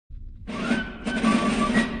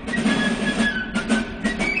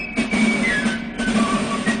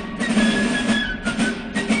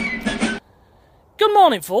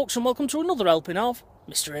morning folks, and welcome to another helping of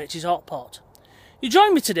Mr H's Hot Pot. You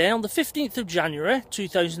join me today on the 15th of January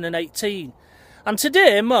 2018, and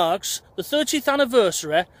today marks the 30th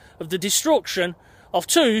anniversary of the destruction of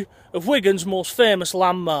two of Wigan's most famous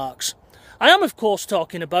landmarks. I am of course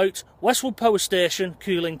talking about Westwood Power Station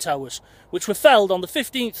cooling towers, which were felled on the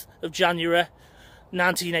 15th of January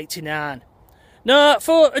 1989. Now,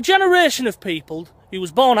 for a generation of people who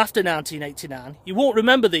was born after 1989, you won't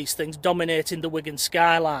remember these things dominating the Wigan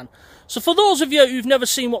skyline. So for those of you who've never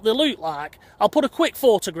seen what they look like, I'll put a quick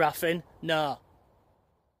photograph in now.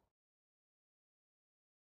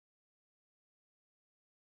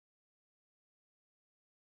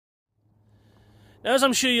 Now, as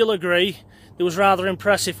I'm sure you'll agree, it was rather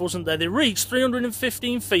impressive, wasn't they? They reached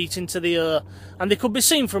 315 feet into the air, and they could be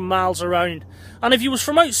seen from miles around. And if you was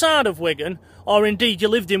from outside of Wigan, or indeed you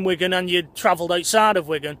lived in Wigan and you'd travelled outside of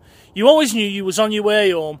Wigan, you always knew you was on your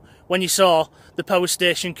way home when you saw the power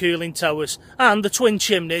station cooling towers and the twin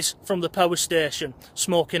chimneys from the power station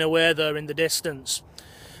smoking away there in the distance.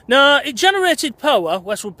 Now, it generated power,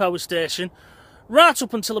 Westwood Power Station, right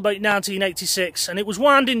up until about 1986, and it was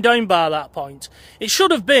winding down by that point. It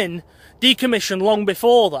should have been decommissioned long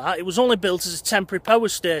before that. It was only built as a temporary power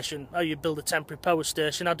station. How you build a temporary power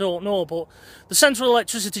station, I don't know, but the Central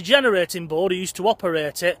Electricity Generating Board, who used to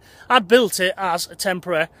operate it, had built it as a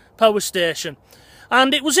temporary power station.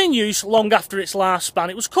 And it was in use long after its lifespan.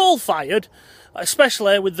 It was coal-fired,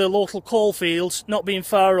 especially with the local coal fields not being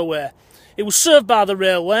far away. It was served by the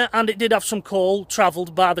railway, and it did have some coal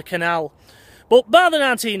travelled by the canal. But by the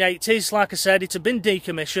 1980s, like I said, it had been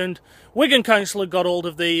decommissioned. Wigan Council had got hold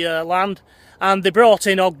of the land, and they brought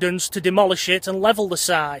in Ogdens to demolish it and level the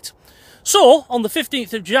site. So, on the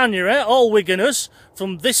 15th of January, all Wiganers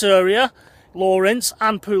from this area, Lawrence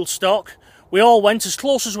and Poolstock, we all went as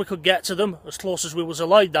close as we could get to them, as close as we was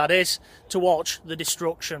allowed, that is, to watch the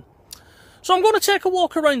destruction. So I'm going to take a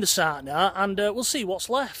walk around the site now, and we'll see what's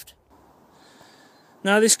left.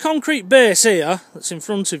 Now, this concrete base here, that's in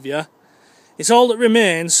front of you, it's all that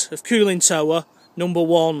remains of cooling tower number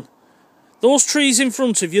 1. Those trees in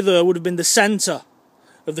front of you there would have been the centre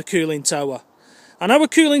of the cooling tower. And how a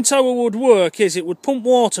cooling tower would work is it would pump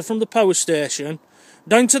water from the power station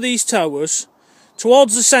down to these towers,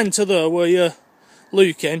 towards the centre there where you're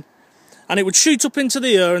looking, and it would shoot up into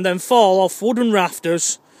the air and then fall off wooden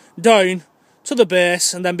rafters down to the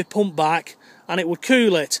base and then be pumped back, and it would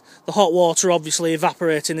cool it. The hot water obviously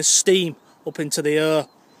evaporating as steam up into the air.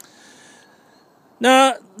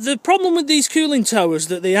 Now, the problem with these cooling towers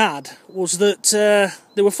that they had was that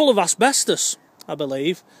they were full of asbestos, I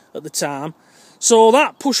believe, at the time. So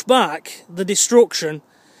that pushed back the destruction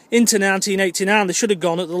into 1989. They should have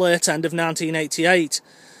gone at the late end of 1988.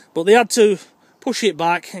 But they had to push it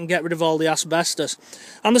back and get rid of all the asbestos.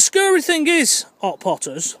 And the scary thing is, hot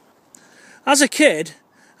potters, as a kid,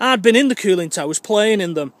 I'd been in the cooling towers playing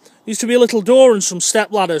in them. There used to be a little door and some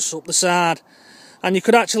step ladders up the side, and you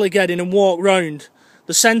could actually get in and walk round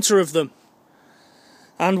the centre of them.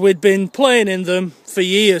 And we'd been playing in them for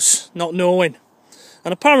years, not knowing.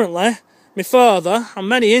 And apparently, my father and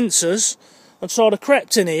many inces had sort of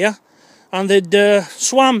crept in here, and they'd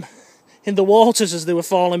swam in the waters as they were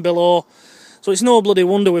falling below. So it's no bloody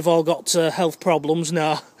wonder we've all got health problems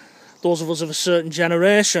now, those of us of a certain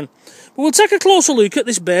generation. But we'll take a closer look at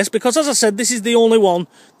this base, because as I said, this is the only one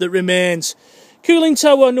that remains. Cooling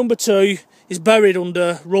tower number 2 is buried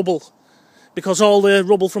under rubble, because all the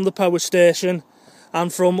rubble from the power station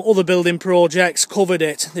and from other building projects covered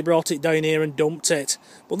it. They brought it down here and dumped it.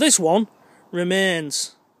 But this one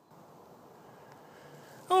remains.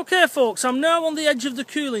 Okay folks, I'm now on the edge of the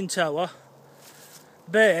cooling tower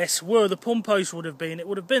base where the pump house would have been. It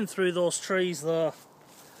would have been through those trees there.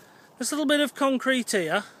 This little bit of concrete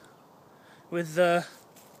here with the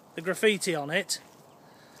graffiti on it.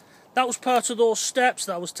 That was part of those steps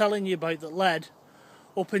that I was telling you about that led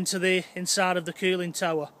up into the inside of the cooling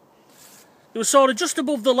tower. It was sort of just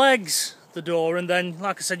above the legs, the door, and then,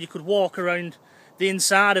 like I said, you could walk around the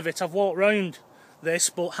inside of it. I've walked round this,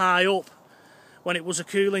 but high up, when it was a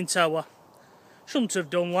cooling tower. Shouldn't have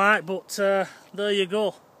done like, but there you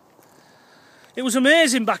go. It was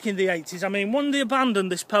amazing back in the 80s. I mean, when they abandoned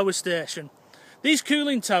this power station, these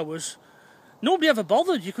cooling towers, nobody ever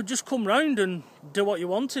bothered. You could just come round and do what you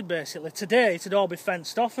wanted, basically. Today, it'd all be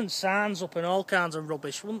fenced off and signs up and all kinds of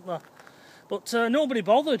rubbish, wouldn't there? But nobody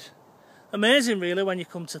bothered. Amazing, really, when you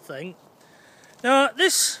come to think. Now,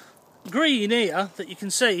 this green here that you can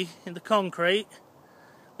see in the concrete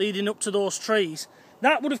leading up to those trees,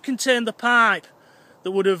 that would have contained the pipe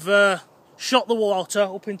that would have shot the water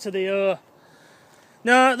up into the air.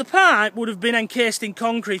 Now, the pipe would have been encased in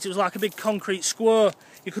concrete. It was like a big concrete square.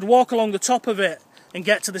 You could walk along the top of it and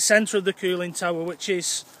get to the centre of the cooling tower, which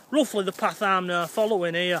is roughly the path I'm now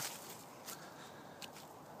following here.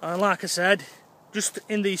 And like I said, just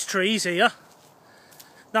in these trees here,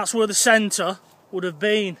 that's where the centre would have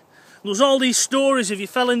been. There was all these stories, if you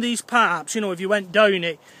fell in these pipes, you know, if you went down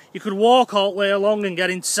it, you could walk all the way along and get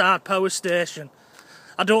inside Power Station.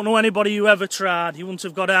 I don't know anybody who ever tried. You wouldn't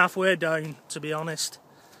have got halfway down, to be honest.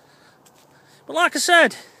 But like I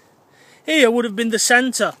said, here would have been the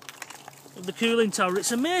centre of the cooling tower.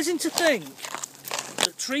 It's amazing to think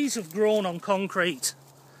that trees have grown on concrete.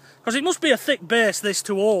 Because it must be a thick base, this,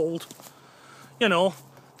 to hold, you know,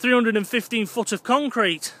 315 foot of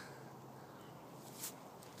concrete.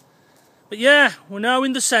 But yeah, we're now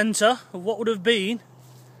in the centre of what would have been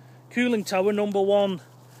cooling tower number 1.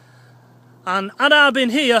 And had I been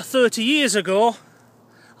here 30 years ago,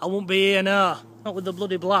 I wouldn't be here now. Not with the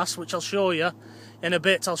bloody blast, which I'll show you in a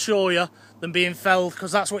bit. I'll show you them being felled,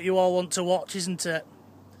 because that's what you all want to watch, isn't it?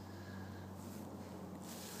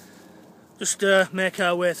 Just make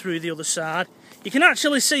our way through the other side. You can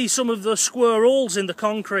actually see some of the square holes in the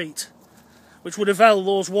concrete, which would have held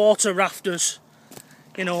those water rafters,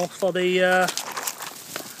 you know, for the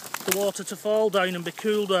water to fall down and be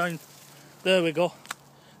cooled down. There we go.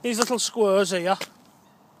 These little squares here,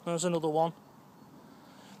 there's another one.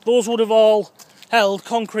 Those would have all held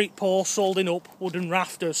concrete posts holding up wooden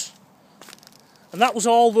rafters. And that was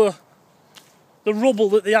all the rubble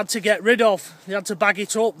that they had to get rid of. They had to bag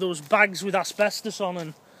it up. There was bags with asbestos on,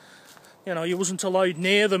 and you know, you wasn't allowed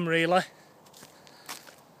near them really.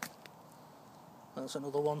 That's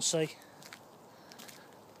another one, see.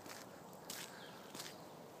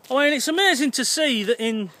 I mean, it's amazing to see that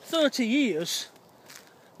in 30 years,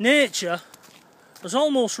 nature has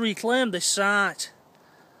almost reclaimed this site.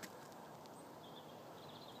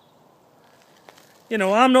 You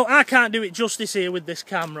know, I can't do it justice here with this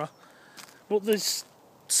camera, but the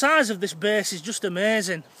size of this base is just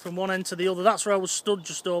amazing from one end to the other. That's where I was stood,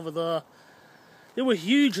 just over there. They were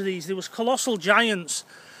huge, these. They was colossal giants.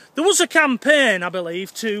 There was a campaign, I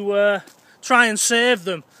believe, to try and save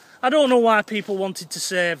them. I don't know why people wanted to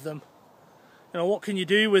save them. You know, what can you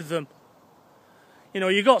do with them? You know,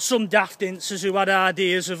 you got some daft inces who had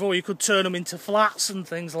ideas of, oh, you could turn them into flats and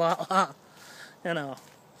things like that. You know,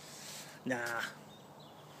 nah.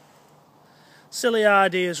 Silly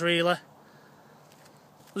ideas, really.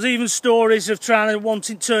 There's even stories of trying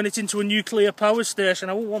to turn it into a nuclear power station.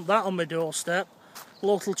 I wouldn't want that on my doorstep.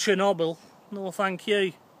 Local Chernobyl. No, thank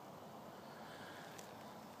you.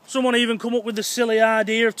 Someone even come up with the silly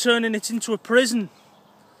idea of turning it into a prison.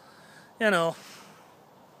 You know.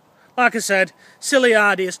 Like I said, silly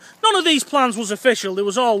ideas. None of these plans was official. They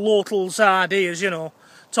was all locals' ideas, you know.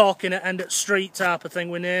 Talking at end at street type of thing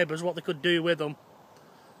with neighbours, what they could do with them.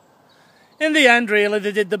 In the end, really,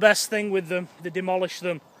 they did the best thing with them. They demolished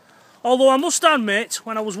them. Although I must admit,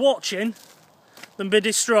 when I was watching them be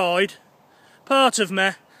destroyed, part of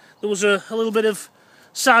me, there was a little bit of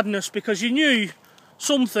sadness, because you knew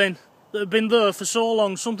something that had been there for so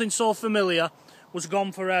long, something so familiar, was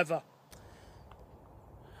gone forever.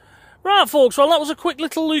 Right, folks, well, that was a quick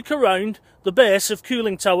little look around the base of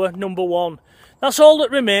cooling tower number 1. That's all that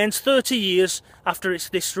remains 30 years after its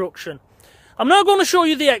destruction. I'm now going to show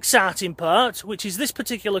you the exciting part, which is this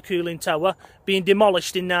particular cooling tower being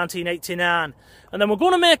demolished in 1989. And then we're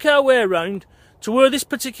going to make our way around to where this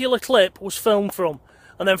particular clip was filmed from.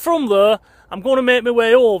 And then from there, I'm going to make my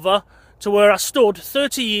way over to where I stood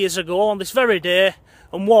 30 years ago on this very day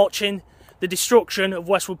and watching the destruction of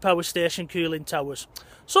Westwood Power Station cooling towers.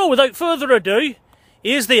 So without further ado,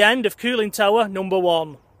 here's the end of cooling tower number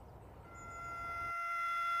 1.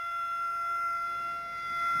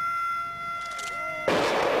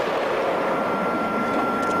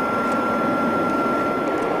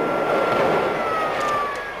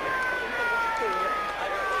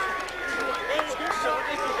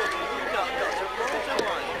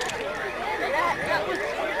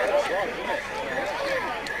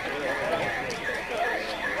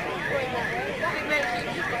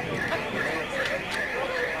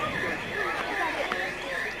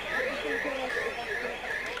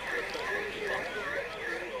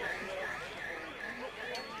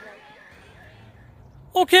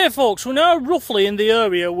 Okay folks, we're now roughly in the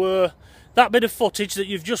area where that bit of footage that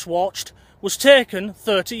you've just watched was taken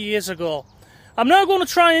 30 years ago. I'm now going to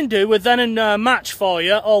try and do a then and match for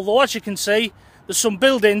you, although as you can see there's some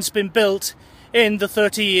buildings been built in the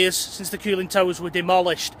 30 years since the cooling towers were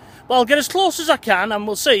demolished. But I'll get as close as I can and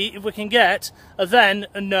we'll see if we can get a then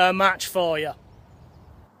and match for you.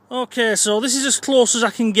 Okay, so this is as close as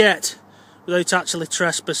I can get without actually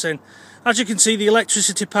trespassing. As you can see, the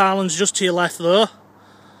electricity pylon's just to your left there,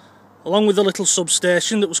 along with the little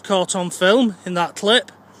substation that was caught on film in that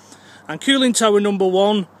clip. And cooling tower number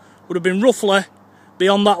 1 would have been roughly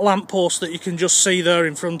beyond that lamppost that you can just see there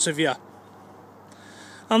in front of you.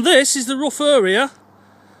 And this is the rough area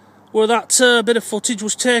where that bit of footage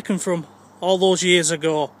was taken from all those years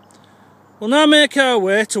ago. We'll now make our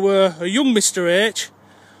way to where a young Mr H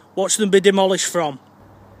watched them be demolished from.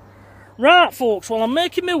 Right folks, well I'm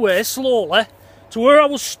making my way slowly to where I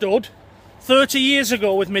was stood 30 years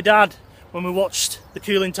ago with my dad when we watched the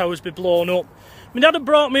cooling towers be blown up. My dad had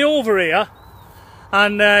brought me over here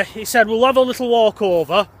and he said we'll have a little walk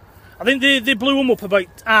over. I think they blew them up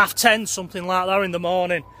about 10:30, something like that, in the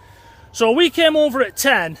morning. So we came over at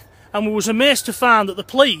 10 and we was amazed to find that the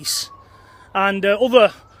police and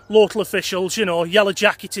other local officials, you know,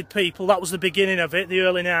 yellow-jacketed people, that was the beginning of it, the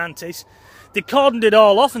early 90s. They cordoned it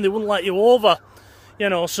all off and they wouldn't let you over, you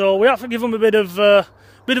know, so we had to give them a bit of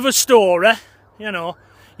a story, you know.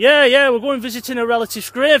 Yeah, we're going visiting a relative's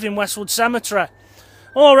grave in Westwood Cemetery.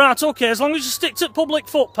 All right, okay, as long as you stick to the public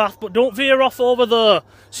footpath, but don't veer off over there.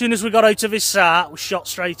 As soon as we got out of his sight, we shot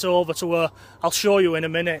straight over to where I'll show you in a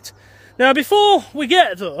minute. Now, before we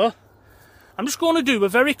get there, I'm just going to do a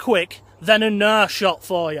very quick then and now shot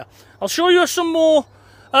for you. I'll show you some more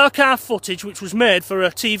archive footage which was made for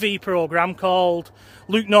a TV programme called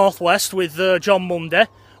Luke Northwest with John Mundy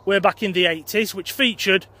way back in the 80s, which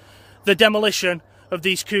featured the demolition of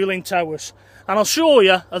these cooling towers. And I'll show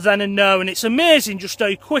you a then and now, and it's amazing just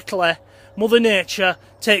how quickly Mother Nature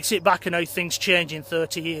takes it back and how things change in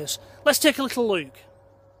 30 years. Let's take a little look.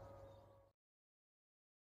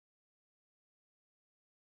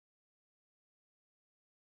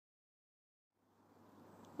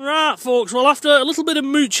 Right folks, well after a little bit of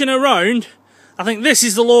mooching around, I think this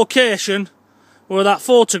is the location where that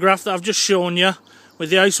photograph that I've just shown you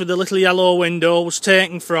with the house with the little yellow window was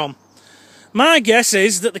taken from. My guess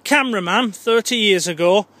is that the cameraman 30 years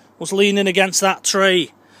ago was leaning against that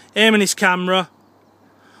tree, aiming his camera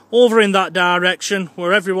over in that direction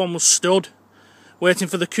where everyone was stood, waiting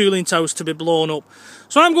for the cooling towers to be blown up.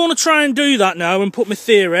 So I'm going to try and do that now and put my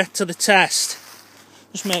theory to the test.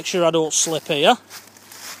 Just make sure I don't slip here.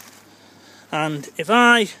 And if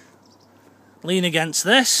I lean against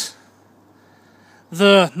this,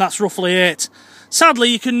 there, that's roughly it. Sadly,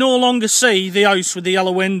 you can no longer see the house with the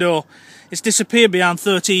yellow window. It's disappeared behind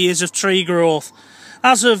 30 years of tree growth.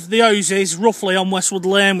 As of the houses roughly on Westwood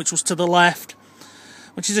Lane, which was to the left,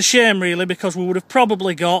 which is a shame really, because we would have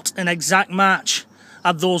probably got an exact match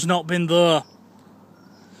had those not been there.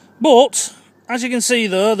 But, as you can see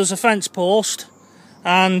there, there's a fence post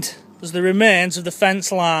and there's the remains of the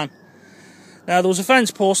fence line. Now there was a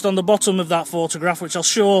fence post on the bottom of that photograph which I'll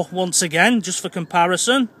show once again just for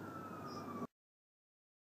comparison.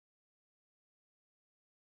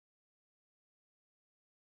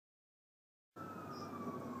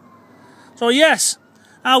 So yes,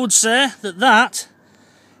 I would say that that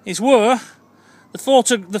is where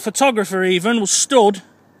the photographer even was stood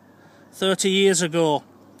 30 years ago.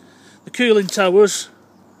 The cooling towers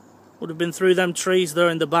would have been through them trees there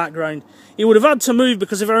in the background. He would have had to move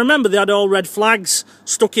because if I remember they had all red flags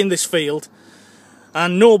stuck in this field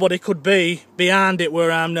and nobody could be behind it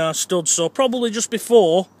where I'm now stood, so probably just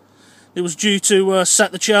before it was due to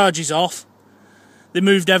set the charges off, they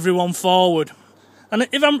moved everyone forward. And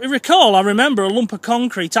if I recall, I remember a lump of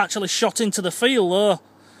concrete actually shot into the field there.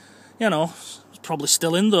 You know, it's probably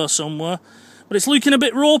still in there somewhere. But it's looking a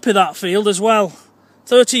bit ropey, that field as well.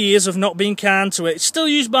 30 years of not being kind to it. It's still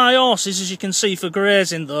used by horses, as you can see, for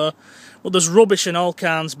grazing there. But there's rubbish and all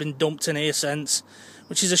kinds been dumped in here since,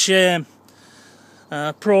 which is a shame.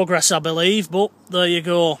 Progress, I believe, but there you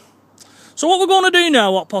go. So what we're going to do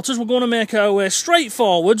now, Hot Potters, we're going to make our way straight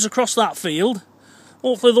forwards across that field.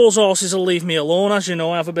 Hopefully those horses will leave me alone. As you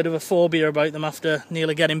know, I have a bit of a phobia about them after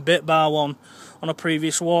nearly getting bit by one on a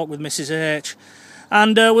previous walk with Mrs H.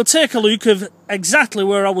 And we'll take a look of exactly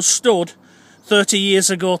where I was stood 30 years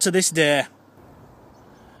ago to this day.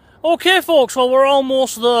 Okay folks, well we're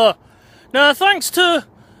almost there. Now thanks to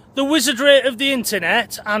the wizardry of the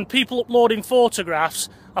internet and people uploading photographs,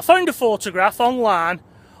 I found a photograph online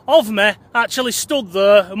of me actually stood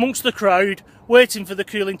there amongst the crowd waiting for the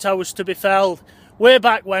cooling towers to be felled, way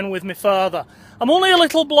back when with my father. I'm only a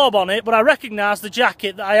little blob on it, but I recognise the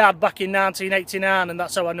jacket that I had back in 1989 and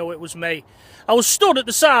that's how I know it was me. I was stood at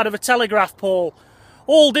the side of a telegraph pole,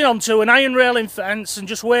 holding onto an iron railing fence and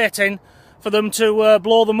just waiting for them to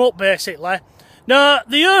blow them up basically. Now,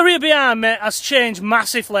 the area behind me has changed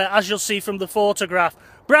massively, as you'll see from the photograph.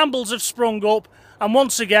 brambles have sprung up, and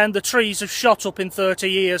once again the trees have shot up in 30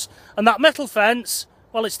 years. And that metal fence,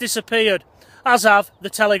 well, it's disappeared, as have the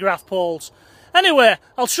telegraph poles. Anyway,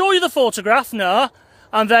 I'll show you the photograph now,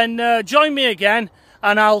 and then join me again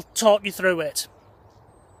and I'll talk you through it.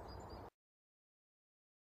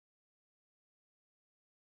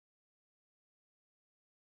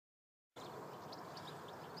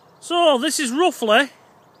 So this is roughly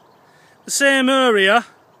the same area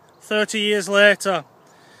 30 years later.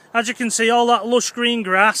 As you can see, all that lush green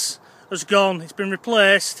grass has gone. It's been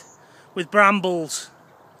replaced with brambles,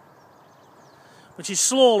 which is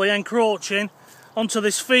slowly encroaching onto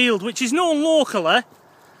this field, which is known locally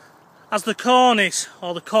as the cornice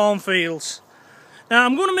or the cornfields. Now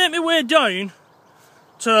I'm going to make my way down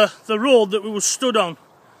to the road that we were stood on,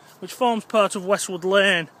 which forms part of Westwood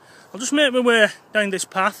Lane. I'll just make my way down this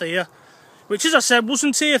path here, which, as I said,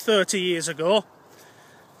 wasn't here 30 years ago.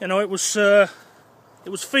 You know, it was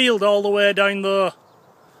field all the way down there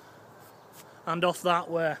and off that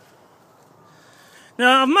way.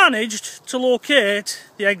 Now I've managed to locate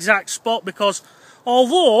the exact spot, because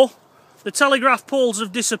although the telegraph poles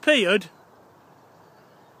have disappeared,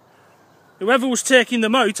 whoever was taking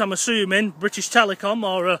them out, I'm assuming British Telecom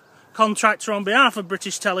or a contractor on behalf of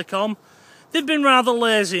British Telecom, they've been rather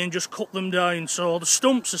lazy and just cut them down, so the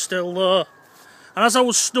stumps are still there. And as I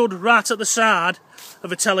was stood right at the side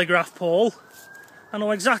of a telegraph pole, I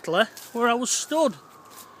know exactly where I was stood.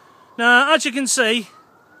 Now, as you can see,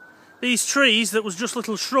 these trees that was just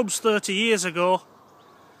little shrubs 30 years ago,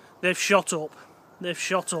 they've shot up. They've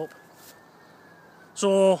shot up.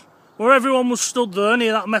 So, where everyone was stood there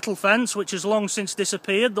near that metal fence, which has long since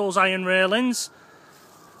disappeared, those iron railings,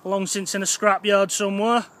 long since in a scrapyard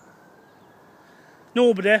somewhere,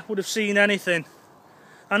 nobody would have seen anything.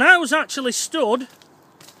 And I was actually stood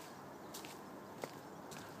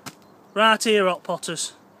right here at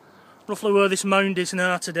Potters, roughly where this mound is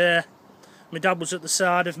now today. My dad was at the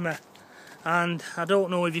side of me, and I don't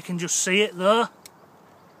know if you can just see it there.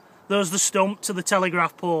 There's the stump to the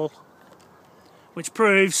telegraph pole, which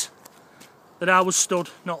proves that I was stood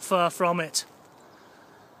not far from it.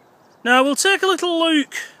 Now we'll take a little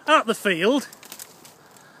look at the field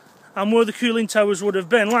and where the cooling towers would have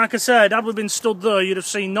been. Like I said, had we been stood there, you'd have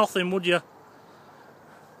seen nothing, would you?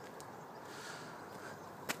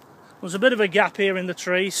 There's a bit of a gap here in the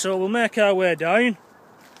tree, so we'll make our way down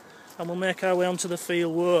and we'll make our way onto the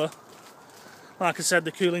field where, like I said,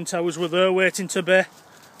 the cooling towers were there waiting to be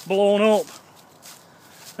blown up.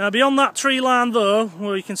 Now beyond that tree line there,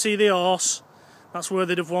 where you can see the horse, that's where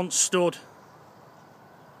they'd have once stood.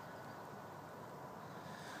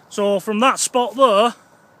 So from that spot there,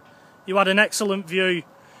 you had an excellent view,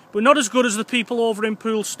 but not as good as the people over in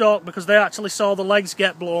Poolstock, because they actually saw the legs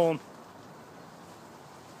get blown.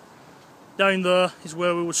 Down there is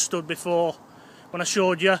where we were stood before, when I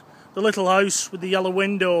showed you the little house with the yellow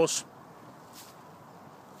windows,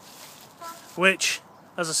 which,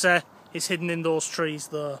 as I say, is hidden in those trees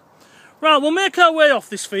there. Right, we'll make our way off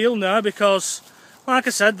this field now, because, like I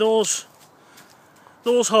said, those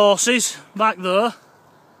horses back there,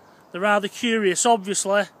 they're rather curious.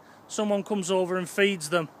 Obviously, someone comes over and feeds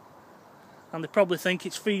them, and they probably think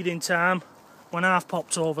it's feeding time when I've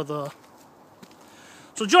popped over there.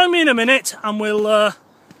 So join me in a minute and we'll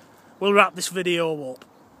wrap this video up.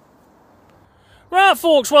 Right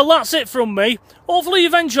folks, well that's it from me. Hopefully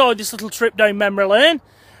you've enjoyed this little trip down memory lane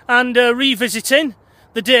and revisiting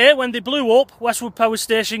the day when they blew up Westwood Power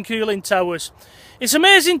Station cooling towers. It's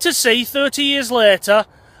amazing to see 30 years later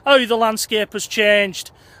how the landscape has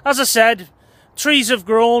changed. As I said, trees have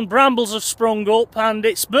grown, brambles have sprung up, and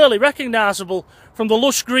it's barely recognisable from the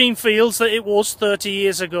lush green fields that it was 30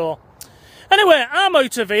 years ago. Anyway, I'm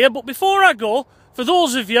out of here, but before I go, for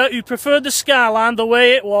those of you who preferred the skyline the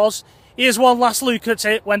way it was, here's one last look at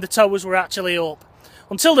it when the towers were actually up.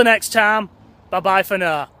 Until the next time, bye bye for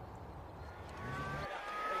now.